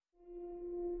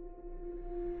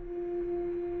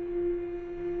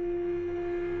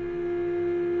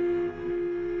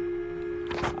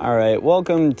Alright,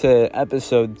 welcome to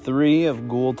episode 3 of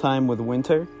Ghoul Time with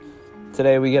Winter.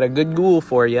 Today we got a good ghoul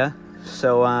for you,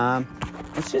 so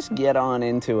let's just get on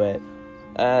into it.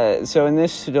 So in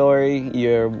this story,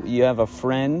 you have a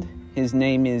friend. His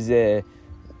name is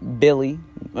Billy,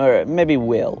 or maybe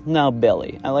Will. No,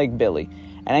 Billy. I like Billy.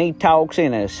 And he talks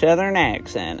in a southern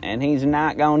accent, and he's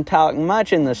not going to talk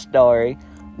much in the story,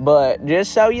 but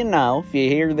just so you know, if you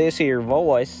hear this here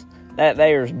voice, that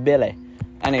there's Billy.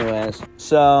 Anyways,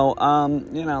 so,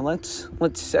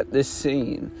 let's set this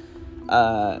scene.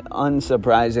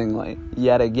 Unsurprisingly,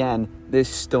 yet again, this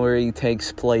story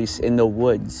takes place in the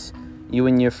woods. You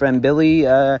and your friend Billy,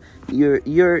 you're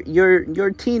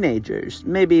teenagers,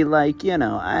 maybe like,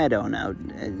 I don't know,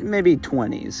 maybe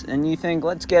 20s, and you think,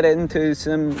 let's get into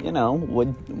some,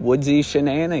 woodsy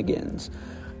shenanigans.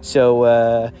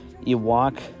 So, you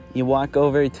walk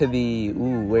over to the,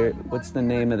 what's the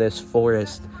name of this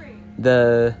forest?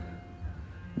 The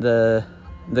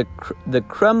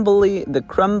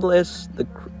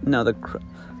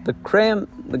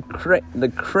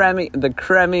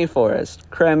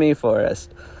Cremmy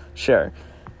Forest, sure.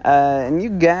 And you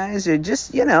guys are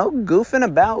just, goofing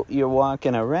about. You're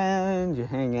walking around, you're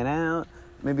hanging out,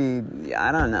 maybe,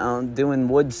 I don't know, doing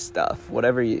wood stuff,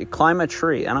 whatever. You climb a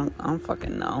tree, I don't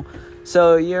fucking know.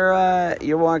 So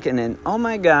you're walking in. Oh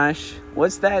my gosh,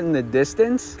 what's that in the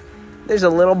distance? There's a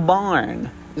little barn.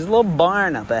 There's a little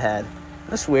barn up ahead.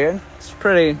 That's weird. It's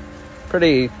pretty,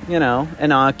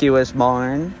 innocuous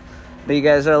barn. But you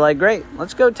guys are like, great,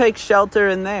 let's go take shelter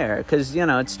in there. Because,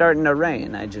 it's starting to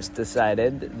rain. I just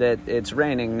decided that it's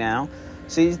raining now.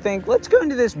 So you think, let's go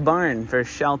into this barn for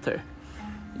shelter.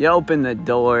 You open the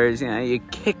doors, you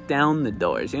kick down the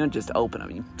doors. You don't just open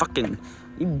them.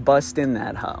 You bust in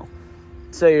that hoe.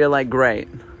 So you're like, great.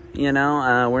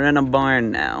 We're in a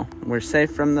barn now. We're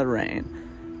safe from the rain.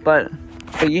 But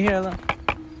you hear the...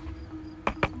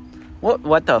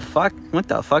 What the fuck? What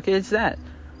the fuck is that?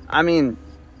 I mean,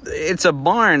 it's a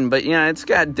barn, but, it's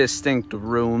got distinct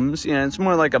rooms. It's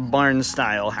more like a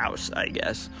barn-style house, I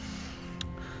guess.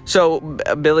 So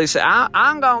Billy said,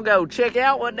 I'm going to go check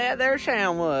out what that there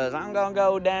sound was. I'm going to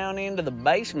go down into the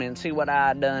basement and see what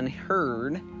I done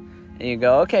heard. And you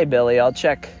go, okay, Billy, I'll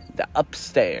check the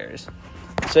upstairs.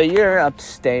 So you're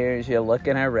upstairs, you're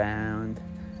looking around,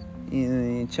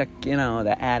 you check,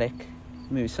 the attic,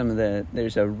 maybe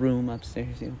there's a room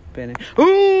upstairs, you open it.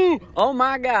 Ooh, oh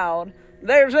my God,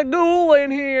 there's a ghoul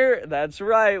in here. That's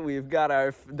right, we've got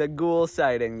the ghoul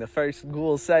sighting, the first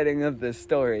ghoul sighting of this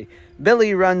story.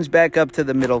 Billy runs back up to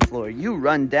the middle floor. You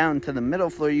run down to the middle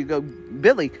floor, you go,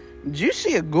 Billy, did you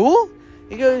see a ghoul?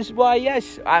 He goes, why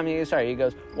yes, he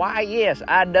goes, why yes,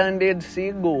 I done did see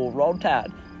a ghoul, roll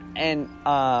tide. And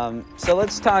so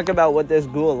let's talk about what this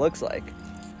ghoul looks like.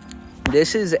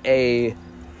 This is a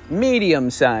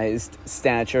medium-sized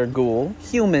stature ghoul,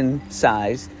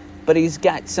 human-sized, but he's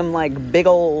got some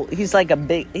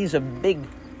he's a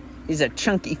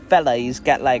chunky fella. He's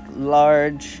got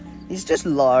he's just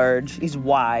large, he's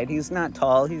wide, he's not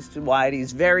tall, he's wide,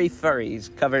 he's very furry, he's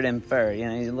covered in fur.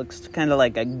 He looks kind of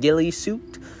like a ghillie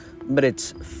suit, but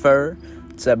it's fur,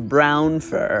 it's a brown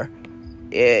fur.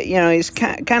 He's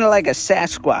kind of like a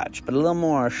Sasquatch, but a little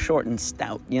more short and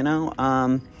stout,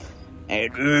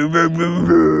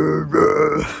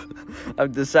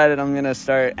 I've decided I'm going to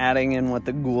start adding in what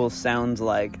the ghoul sounds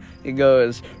like. It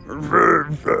goes...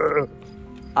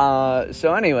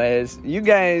 So anyways, you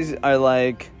guys are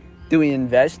like, do we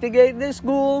investigate this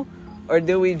ghoul, or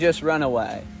do we just run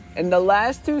away? In the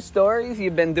last 2 stories,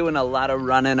 you've been doing a lot of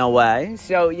running away.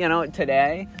 So,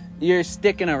 today... you're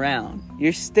sticking around.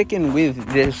 You're sticking with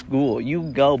this ghoul. You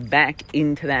go back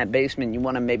into that basement. You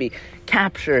want to maybe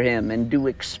capture him and do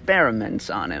experiments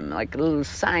on him, like little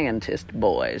scientist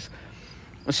boys.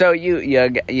 So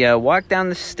you walk down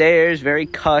the stairs very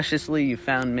cautiously. You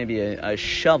found maybe a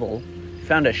shovel. You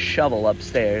found a shovel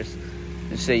upstairs.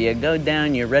 And so you go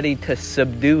down. You're ready to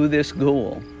subdue this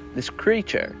ghoul, this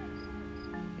creature.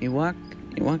 You walk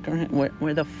around.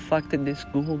 Where the fuck did this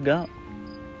ghoul go?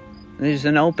 There's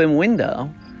an open window.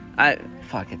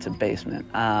 It's a basement.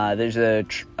 There's a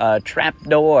trap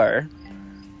door.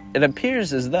 It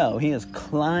appears as though he has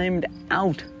climbed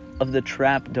out of the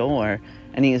trap door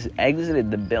and he has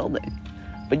exited the building.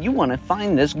 But you want to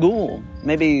find this ghoul.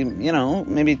 Maybe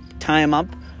tie him up,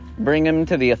 bring him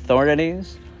to the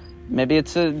authorities. Maybe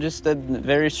it's just a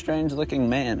very strange looking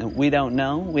man. We don't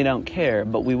know, we don't care,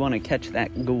 but we want to catch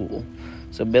that ghoul.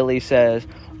 So Billy says,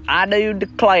 I do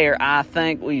declare I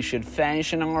think we should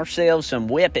fashion ourselves some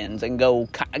weapons and go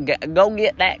get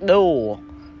that ghoul.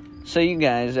 So you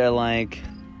guys are like,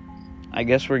 I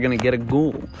guess we're gonna get a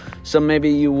ghoul. So maybe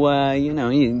you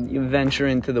venture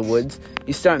into the woods.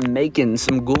 You start making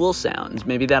some ghoul sounds.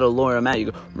 Maybe that'll lure him out.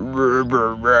 You go, rrr,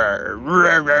 rrr, rrr,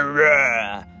 rrr,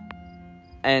 rrr,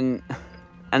 rrr. And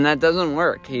that doesn't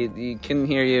work. He couldn't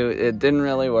hear you. It didn't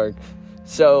really work.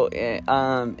 So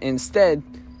instead,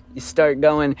 you start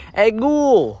going, hey,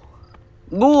 ghoul,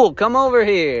 come over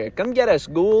here. Come get us,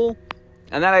 ghoul.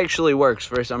 And that actually works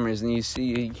for some reason. You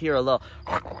hear a little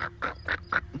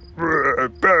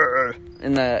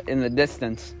in the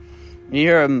distance. You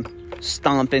hear him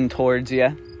stomping towards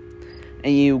you,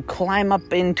 and you climb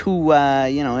up into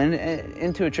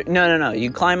into a tree. No.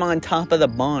 You climb on top of the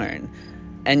barn,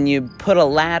 and you put a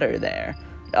ladder there.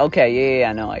 Okay,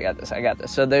 yeah, no, I got this.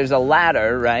 So there's a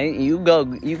ladder, right? You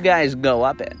guys go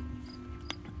up it,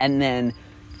 and then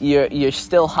you're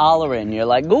still hollering. You're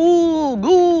like,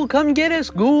 ghoul, come get us,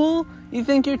 ghoul. You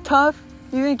think you're tough?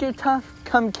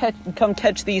 Come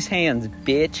catch these hands,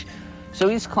 bitch. So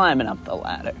he's climbing up the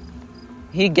ladder.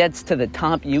 He gets to the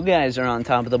top. You guys are on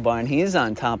top of the barn. He's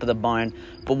on top of the barn.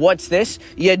 But what's this?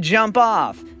 You jump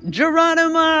off.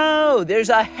 Geronimo! There's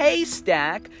a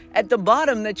haystack at the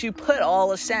bottom that you put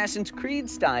all Assassin's Creed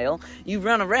style. You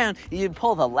run around. You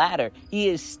pull the ladder. He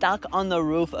is stuck on the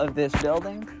roof of this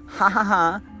building. Ha ha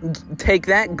ha. Take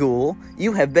that, ghoul.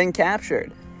 You have been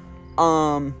captured.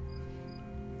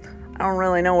 I don't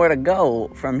really know where to go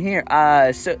from here.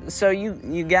 So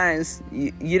you guys,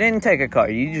 you didn't take a car.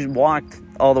 You just walked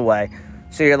all the way.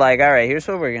 So you're like, all right, here's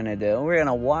what we're going to do. We're going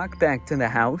to walk back to the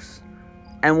house,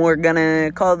 and we're going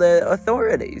to call the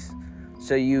authorities.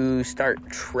 So you start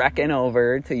trekking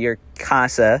over to your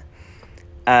casa,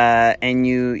 and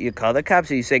you call the cops.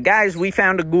 And you say, guys, we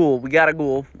found a ghoul. We got a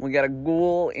ghoul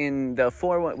in the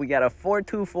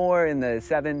 424 in the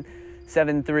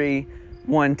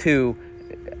 77312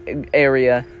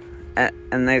 area.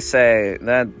 And they say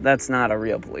that's not a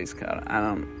real police car. I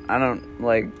don't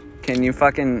like, can you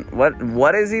fucking,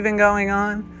 what is even going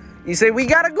on? You say, we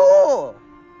got a ghoul.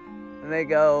 And they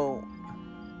go,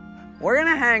 we're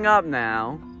gonna hang up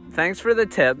now. Thanks for the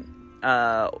tip.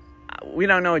 We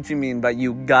don't know what you mean, but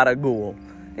you got a ghoul.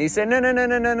 And you say,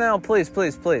 no, please.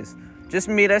 Just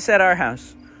meet us at our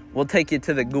house. We'll take you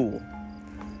to the ghoul.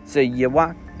 So you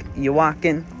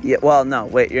walking? Yeah, well, no,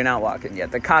 wait, you're not walking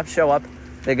yet. The cops show up.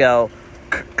 They go,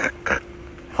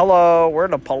 hello, we're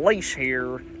the police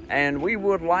here, and we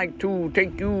would like to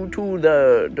take you to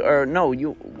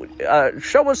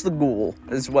show us the ghoul,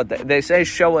 is what they say,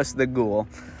 show us the ghoul.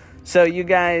 So you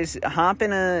guys hop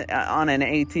on an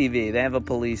ATV. They have a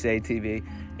police ATV.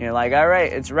 And you're like, all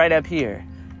right, it's right up here.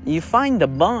 You find the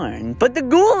barn, but the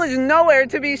ghoul is nowhere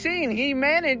to be seen. He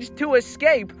managed to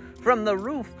escape from the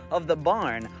roof of the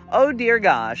barn. Oh dear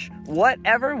gosh,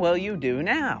 whatever will you do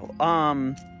now?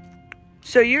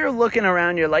 So you're looking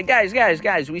around, you're like, guys,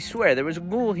 we swear there was a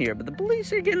ghoul here, but the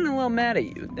police are getting a little mad at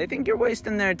you. They think you're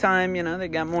wasting their time, they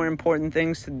got more important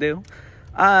things to do.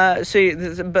 But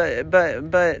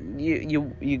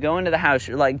you go into the house,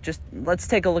 you're like, just let's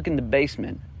take a look in the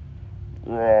basement.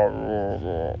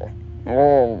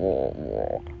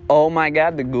 Oh my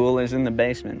god, the ghoul is in the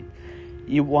basement.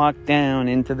 You walk down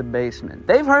into the basement.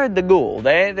 They've heard the ghoul.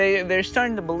 They're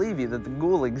starting to believe you that the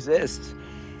ghoul exists.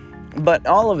 But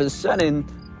all of a sudden,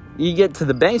 you get to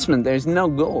the basement, there's no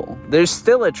ghoul. There's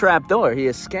still a trap door. He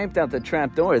escaped out the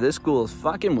trap door. This ghoul is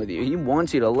fucking with you. He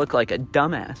wants you to look like a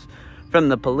dumbass from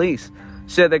the police.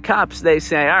 So the cops, they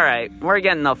say, all right, we're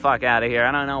getting the fuck out of here.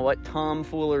 I don't know what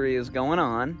tomfoolery is going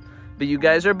on, but you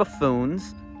guys are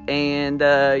buffoons, and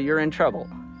you're in trouble.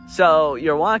 So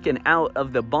you're walking out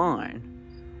of the barn.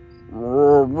 The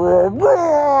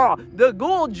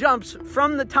ghoul jumps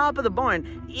from the top of the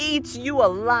barn, eats you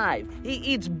alive. He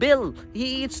eats Bill.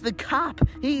 He eats the cop.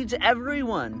 He eats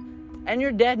everyone. And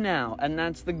you're dead now. And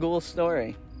that's the ghoul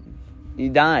story. He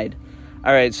died.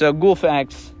 All right, so ghoul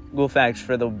facts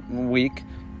for the week.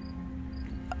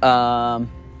 Some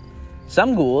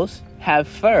ghouls have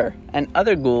fur, and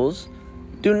other ghouls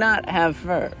do not have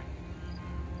fur.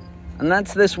 And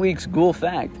that's this week's ghoul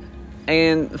fact.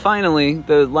 And finally,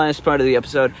 the last part of the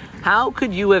episode, how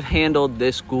could you have handled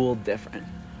this ghoul different?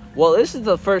 Well, this is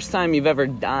the first time you've ever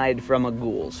died from a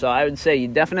ghoul, so I would say you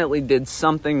definitely did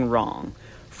something wrong.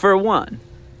 For one,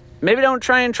 maybe don't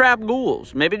try and trap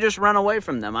ghouls. Maybe just run away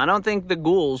from them. I don't think the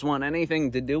ghouls want anything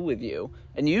to do with you,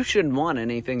 and you shouldn't want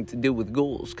anything to do with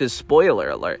ghouls, because spoiler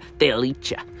alert, they'll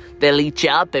eat you. They'll eat you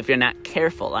up if you're not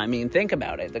careful. I mean, think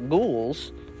about it. The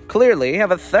ghouls clearly have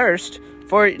a thirst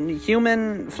for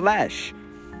human flesh,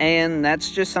 and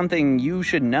that's just something you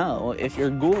should know if you're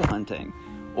ghoul hunting,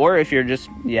 or if you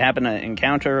happen to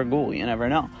encounter a ghoul. You never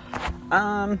know.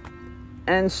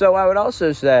 And so I would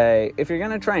also say, if you're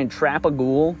going to try and trap a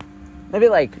ghoul, maybe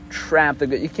like trap the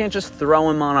ghoul. You can't just throw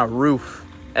him on a roof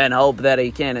and hope that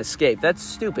he can't escape. That's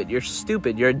stupid. You're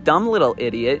stupid. You're a dumb little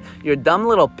idiot. You're a dumb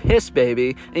little piss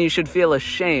baby, and you should feel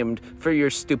ashamed for your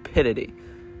stupidity.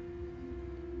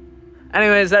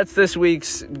 Anyways, that's this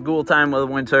week's Ghoul Time with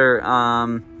Winter.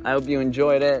 I hope you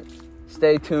enjoyed it.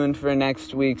 Stay tuned for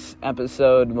next week's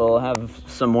episode. We'll have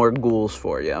some more ghouls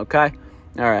for you, okay?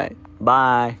 All right.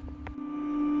 Bye.